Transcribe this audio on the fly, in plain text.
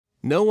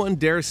No one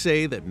dare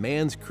say that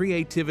man's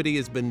creativity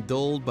has been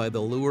dulled by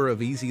the lure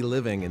of easy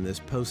living in this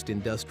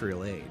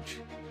post-industrial age.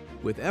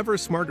 With ever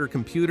smarter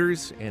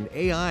computers and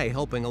AI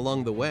helping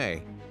along the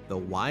way, the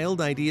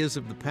wild ideas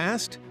of the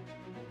past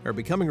are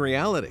becoming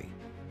reality.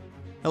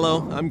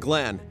 Hello, I'm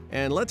Glenn,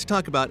 and let's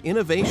talk about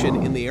innovation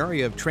in the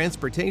area of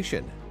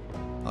transportation.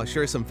 I'll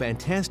share some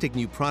fantastic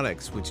new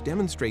products which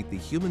demonstrate the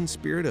human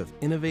spirit of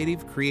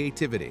innovative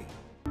creativity.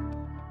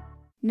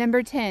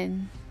 Number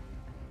 10.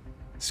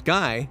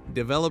 Sky,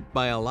 developed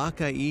by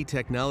Alakai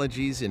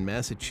Technologies in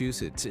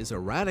Massachusetts, is a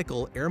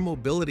radical air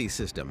mobility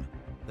system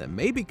that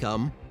may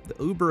become the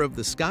Uber of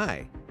the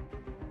sky.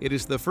 It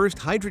is the first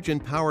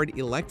hydrogen-powered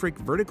electric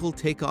vertical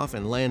takeoff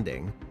and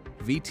landing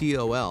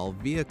 (VTOL)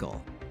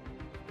 vehicle.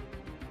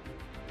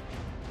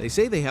 They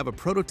say they have a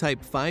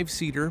prototype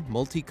 5-seater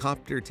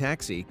multi-copter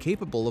taxi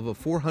capable of a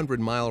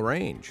 400-mile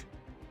range.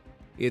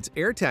 Its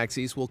air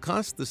taxis will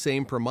cost the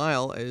same per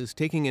mile as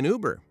taking an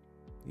Uber,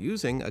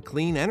 using a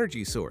clean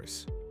energy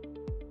source.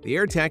 The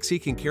air taxi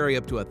can carry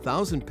up to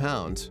 1,000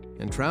 pounds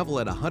and travel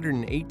at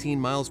 118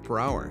 miles per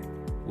hour,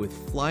 with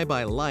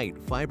fly-by-light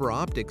fiber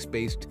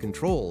optics-based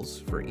controls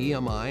for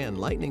EMI and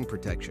lightning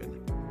protection.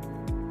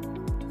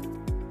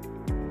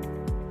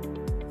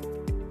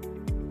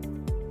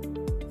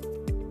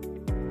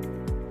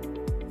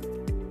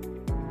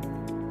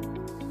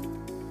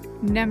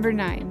 Number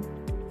 9.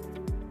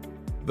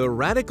 The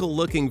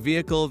radical-looking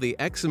vehicle, the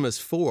Eximus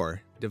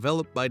 4,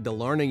 developed by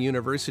Dalarna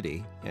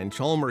University and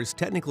Chalmers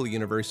Technical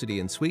University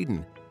in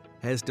Sweden,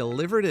 has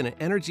delivered an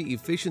energy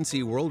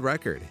efficiency world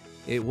record.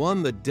 It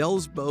won the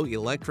Delsbo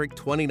Electric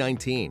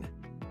 2019,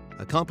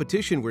 a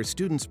competition where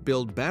students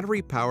build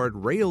battery-powered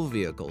rail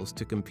vehicles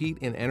to compete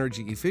in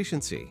energy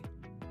efficiency.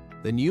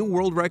 The new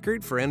world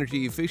record for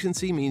energy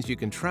efficiency means you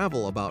can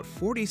travel about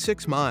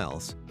 46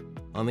 miles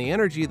on the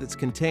energy that's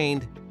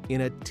contained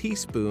in a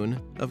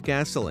teaspoon of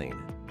gasoline.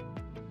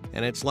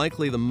 And it's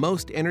likely the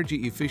most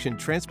energy-efficient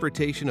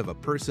transportation of a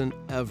person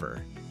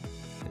ever.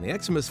 In the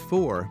Eximus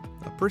 4,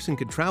 a person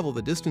could travel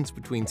the distance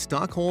between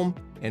Stockholm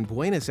and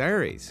Buenos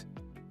Aires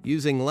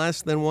using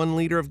less than 1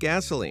 liter of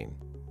gasoline.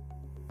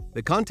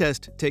 The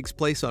contest takes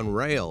place on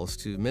rails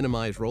to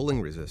minimize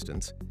rolling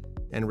resistance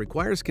and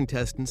requires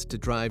contestants to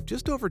drive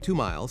just over 2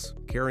 miles,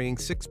 carrying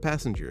 6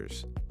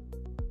 passengers.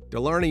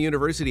 Dalarna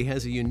University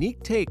has a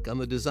unique take on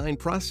the design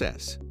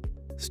process.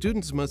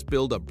 Students must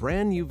build a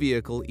brand new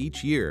vehicle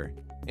each year,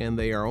 and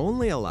they are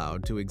only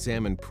allowed to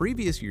examine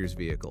previous year's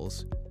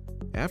vehicles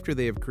after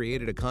they have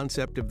created a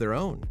concept of their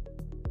own.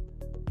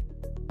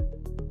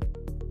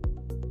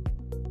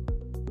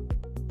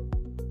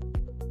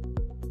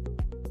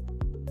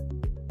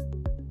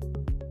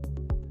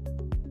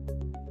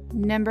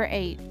 Number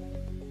 8.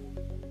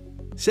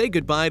 Say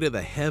goodbye to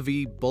the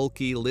heavy,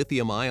 bulky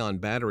lithium-ion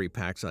battery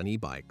packs on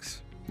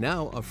e-bikes.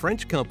 Now, a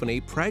French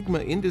company,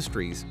 Pragma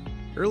Industries,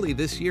 early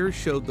this year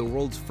showed the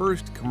world's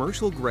first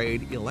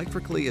commercial-grade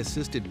electrically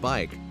assisted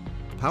bike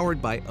powered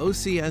by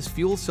OCS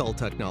fuel cell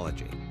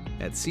technology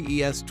at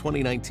CES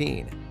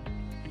 2019.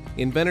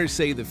 Inventors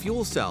say the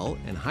fuel cell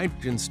and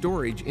hydrogen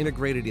storage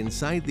integrated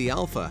inside the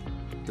Alpha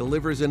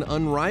delivers an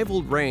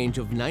unrivaled range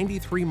of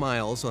 93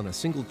 miles on a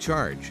single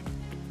charge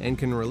and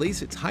can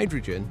release its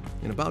hydrogen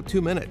in about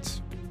 2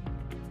 minutes.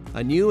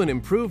 A new and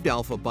improved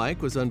Alpha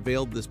bike was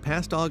unveiled this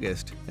past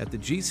August at the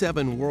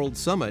G7 World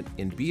Summit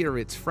in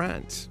Biarritz,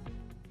 France.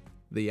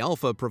 The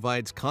Alpha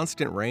provides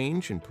constant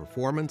range and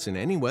performance in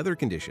any weather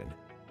condition.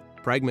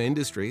 Pragma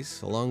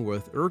Industries, along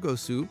with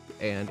ErgoSoup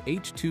and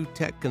H2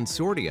 Tech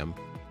Consortium,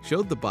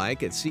 showed the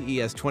bike at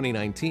CES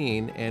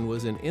 2019 and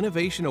was an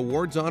Innovation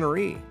Awards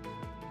honoree.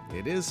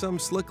 It is some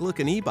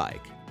slick-looking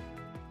e-bike.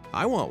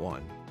 I want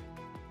one.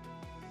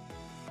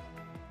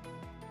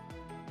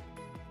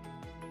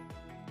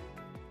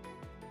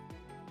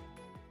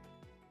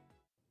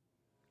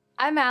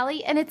 I'm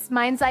Allie, and it's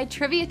Mind's Eye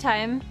Trivia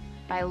time.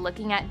 By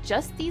looking at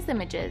just these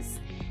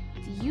images,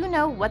 do you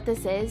know what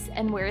this is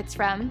and where it's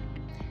from?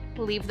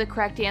 Leave the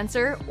correct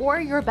answer or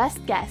your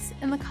best guess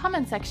in the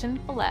comment section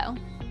below.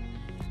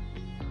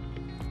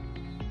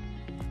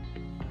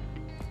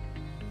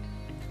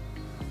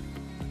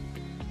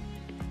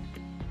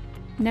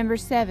 Number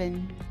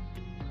 7.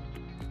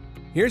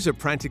 Here's a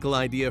practical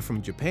idea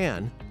from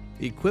Japan,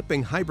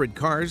 equipping hybrid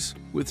cars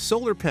with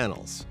solar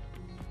panels.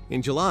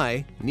 In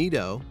July,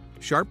 Nido,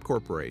 Sharp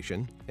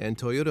Corporation, and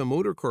Toyota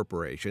Motor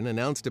Corporation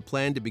announced a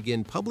plan to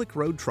begin public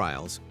road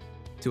trials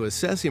to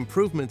assess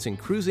improvements in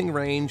cruising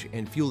range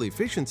and fuel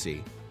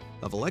efficiency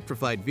of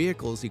electrified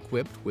vehicles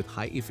equipped with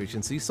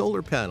high-efficiency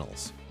solar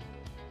panels.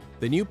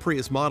 The new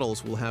Prius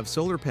models will have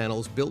solar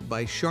panels built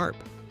by Sharp,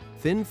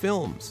 thin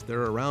films that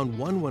are around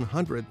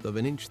 1/100th of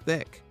an inch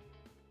thick.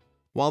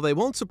 While they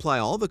won't supply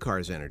all the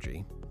car's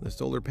energy, the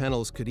solar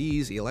panels could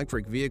ease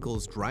electric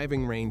vehicles'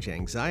 driving range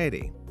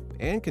anxiety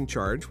and can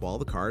charge while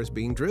the car is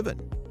being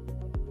driven.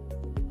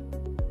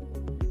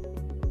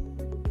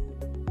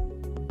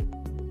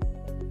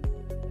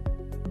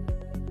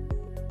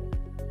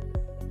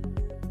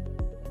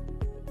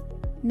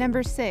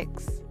 Number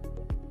 6.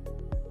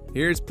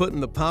 Here's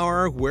putting the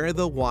power where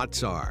the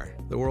watts are.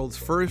 the world's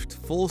first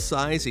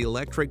full-size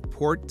electric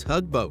port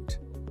tugboat,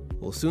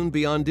 will soon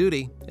be on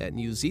duty at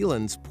New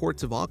Zealand's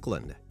ports of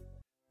Auckland.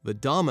 The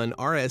Damen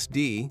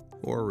RSD,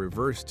 or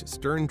Reversed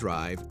Stern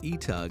Drive,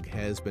 e-tug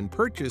has been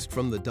purchased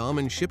from the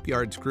Damen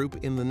Shipyards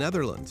Group in the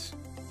Netherlands.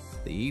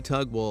 The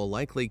e-tug will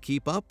likely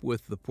keep up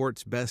with the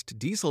port's best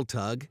diesel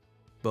tug,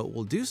 but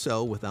will do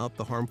so without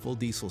the harmful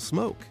diesel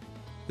smoke.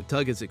 The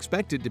tug is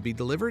expected to be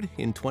delivered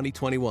in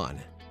 2021.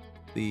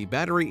 The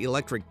battery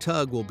electric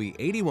tug will be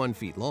 81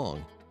 feet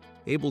long,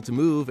 able to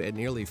move at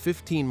nearly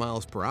 15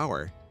 miles per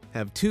hour,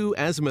 have 2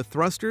 azimuth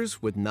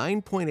thrusters with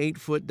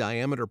 9.8-foot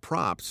diameter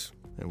props,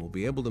 and will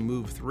be able to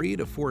move 3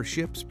 to 4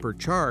 ships per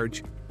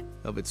charge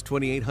of its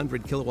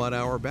 2,800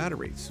 kilowatt-hour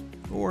batteries,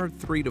 or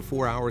 3 to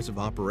 4 hours of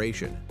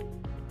operation.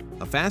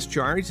 A fast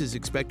charge is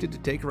expected to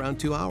take around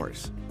 2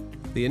 hours.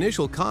 The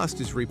initial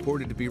cost is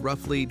reported to be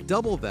roughly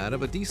double that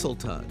of a diesel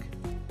tug,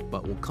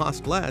 but will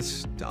cost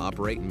less to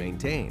operate and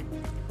maintain.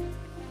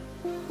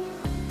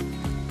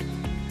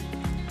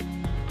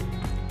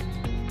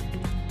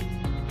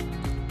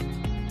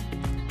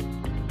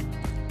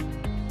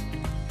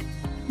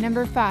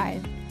 Number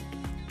 5.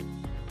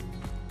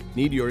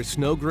 Need your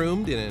snow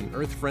groomed in an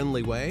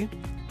earth-friendly way?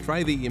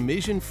 Try the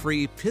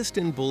emission-free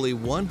Piston Bully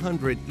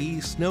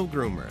 100E Snow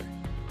Groomer.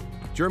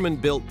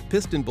 German-built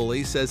Piston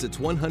Bully says its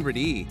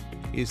 100E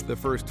is the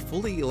first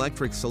fully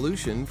electric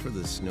solution for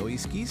the snowy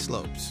ski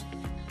slopes.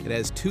 It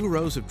has 2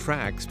 rows of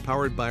tracks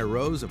powered by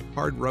rows of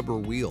hard rubber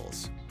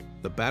wheels.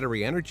 The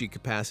battery energy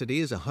capacity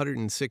is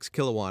 106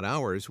 kilowatt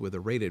hours with a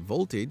rated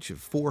voltage of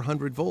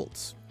 400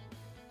 volts.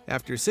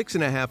 After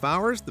 6.5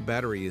 hours, the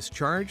battery is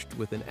charged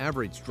with an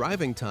average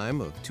driving time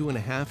of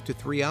 2.5 to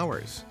 3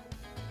 hours.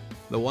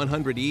 The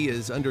 100E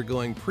is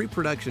undergoing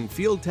pre-production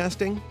field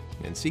testing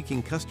and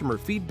seeking customer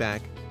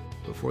feedback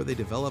before they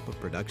develop a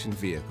production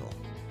vehicle.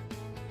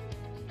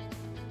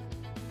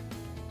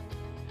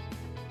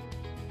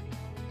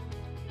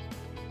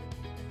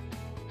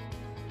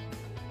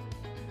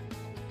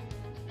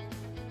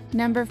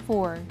 Number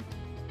 4.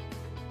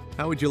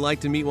 How would you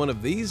like to meet one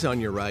of these on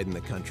your ride in the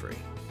country?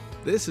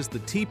 This is the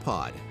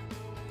T-Pod.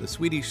 The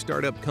Swedish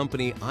startup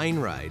company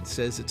Einride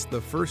says it's the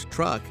first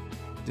truck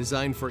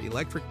designed for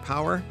electric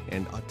power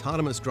and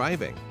autonomous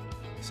driving,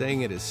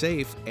 saying it is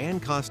safe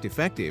and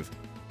cost-effective,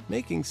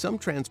 making some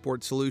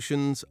transport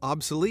solutions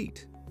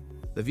obsolete.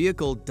 The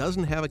vehicle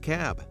doesn't have a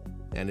cab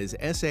and is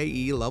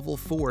SAE Level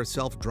 4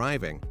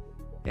 self-driving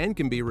and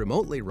can be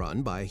remotely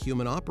run by a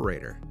human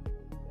operator.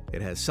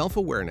 It has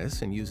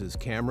self-awareness and uses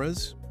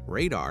cameras,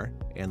 radar,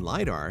 and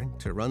LiDAR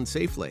to run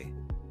safely.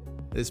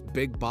 This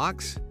big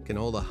box can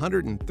hold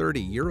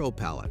 130 Euro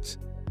pallets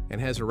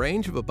and has a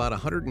range of about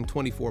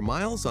 124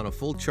 miles on a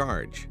full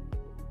charge.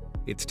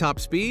 Its top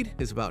speed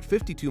is about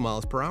 52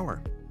 miles per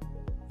hour.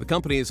 The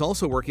company is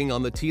also working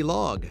on the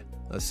T-Log,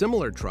 a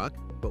similar truck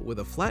but with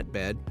a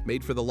flatbed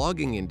made for the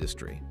logging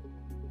industry.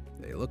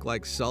 They look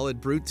like solid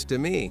brutes to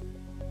me.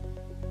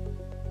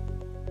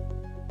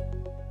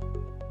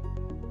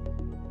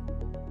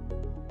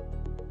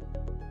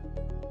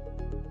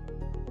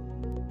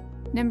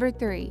 Number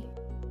 3.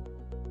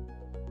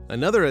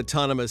 Another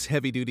autonomous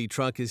heavy-duty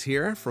truck is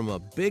here from a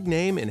big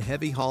name in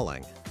heavy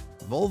hauling,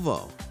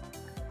 Volvo.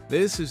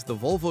 This is the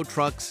Volvo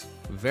truck's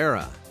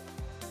Vera.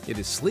 It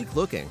is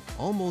sleek-looking,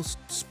 almost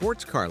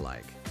sports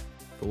car-like,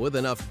 but with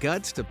enough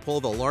guts to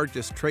pull the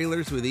largest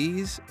trailers with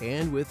ease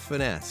and with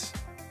finesse.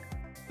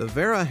 The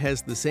Vera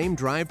has the same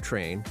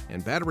drivetrain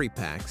and battery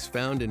packs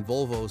found in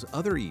Volvo's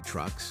other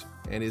e-trucks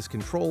and is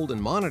controlled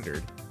and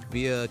monitored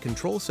via a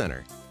control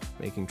center,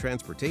 making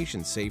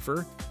transportation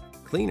safer,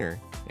 cleaner,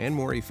 and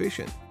more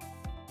efficient.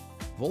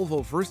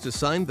 Volvo first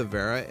assigned the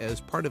Vera as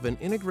part of an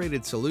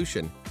integrated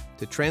solution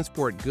to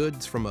transport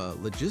goods from a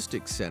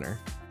logistics center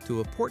to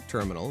a port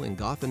terminal in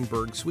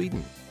Gothenburg,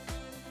 Sweden.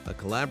 A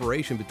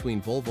collaboration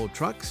between Volvo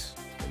Trucks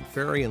and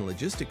ferry and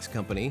logistics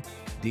company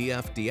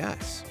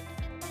DFDS.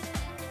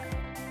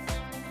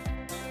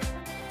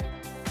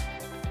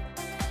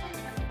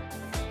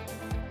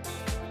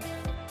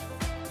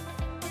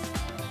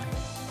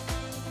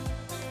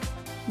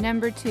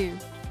 Number 2.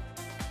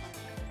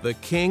 The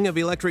king of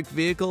electric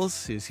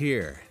vehicles is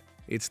here.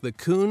 It's the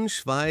Kuhn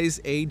Schweiz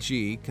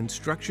AG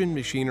Construction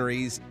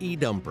Machinery's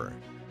e-dumper.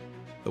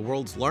 The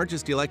world's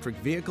largest electric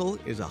vehicle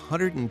is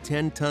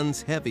 110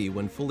 tons heavy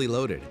when fully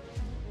loaded.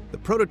 The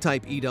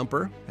prototype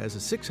e-dumper has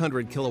a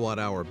 600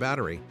 kilowatt-hour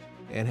battery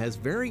and has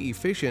very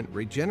efficient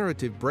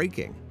regenerative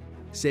braking,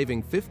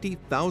 saving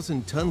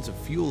 50,000 tons of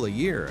fuel a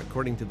year,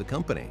 according to the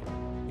company.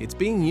 It's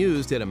being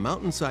used at a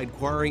mountainside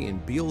quarry in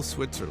Biel,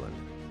 Switzerland,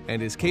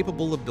 and is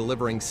capable of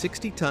delivering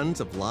 60 tons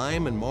of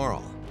lime and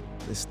marl.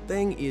 This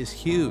thing is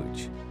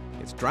huge.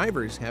 Its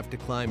drivers have to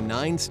climb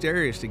 9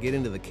 stairs to get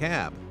into the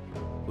cab,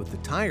 with the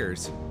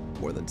tires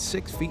more than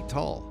 6 feet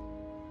tall.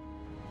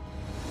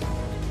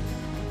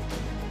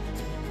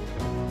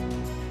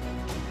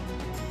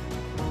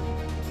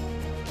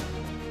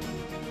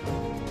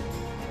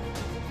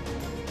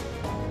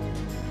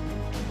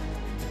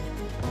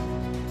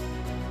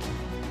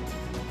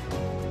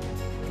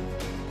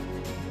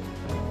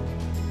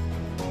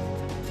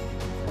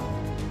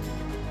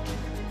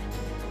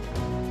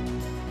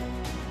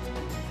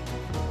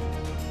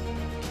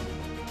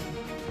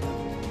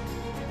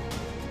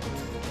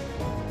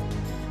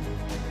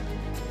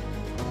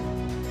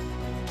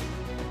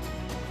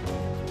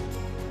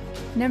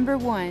 Number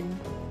 1.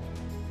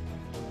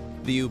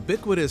 The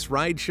ubiquitous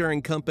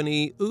ride-sharing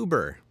company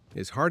Uber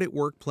is hard at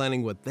work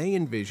planning what they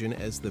envision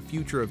as the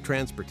future of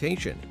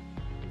transportation: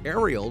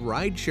 aerial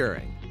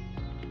ride-sharing.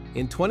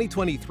 In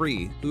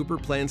 2023, Uber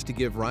plans to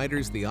give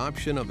riders the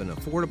option of an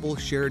affordable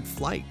shared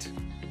flight.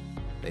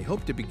 They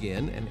hope to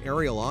begin an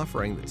aerial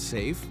offering that's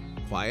safe,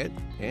 quiet,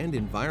 and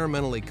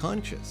environmentally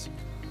conscious,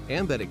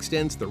 and that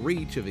extends the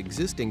reach of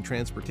existing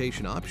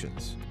transportation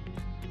options.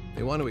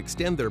 They want to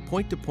extend their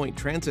point-to-point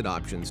transit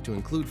options to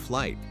include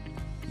flight,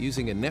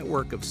 using a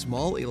network of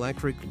small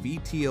electric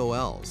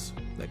VTOLs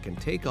that can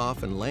take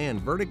off and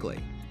land vertically.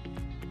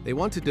 They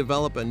want to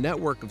develop a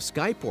network of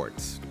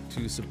skyports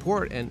to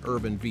support an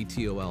urban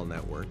VTOL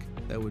network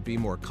that would be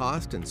more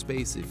cost and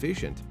space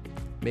efficient,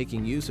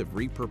 making use of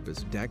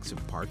repurposed decks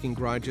of parking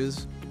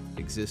garages,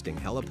 existing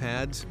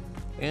helipads,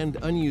 and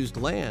unused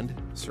land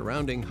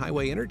surrounding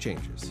highway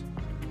interchanges.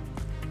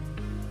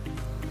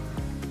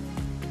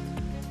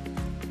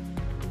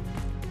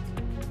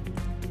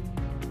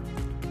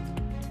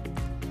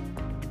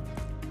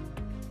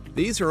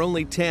 These are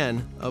only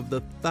 10 of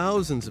the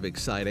thousands of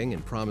exciting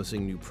and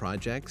promising new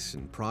projects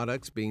and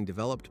products being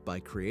developed by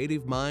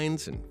creative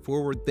minds and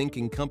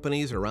forward-thinking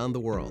companies around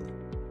the world.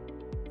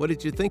 What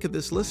did you think of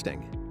this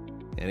listing?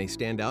 Any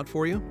stand out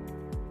for you?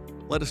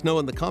 Let us know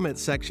in the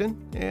comments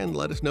section and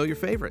let us know your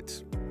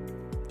favorites.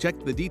 Check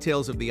the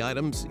details of the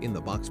items in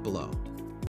the box below.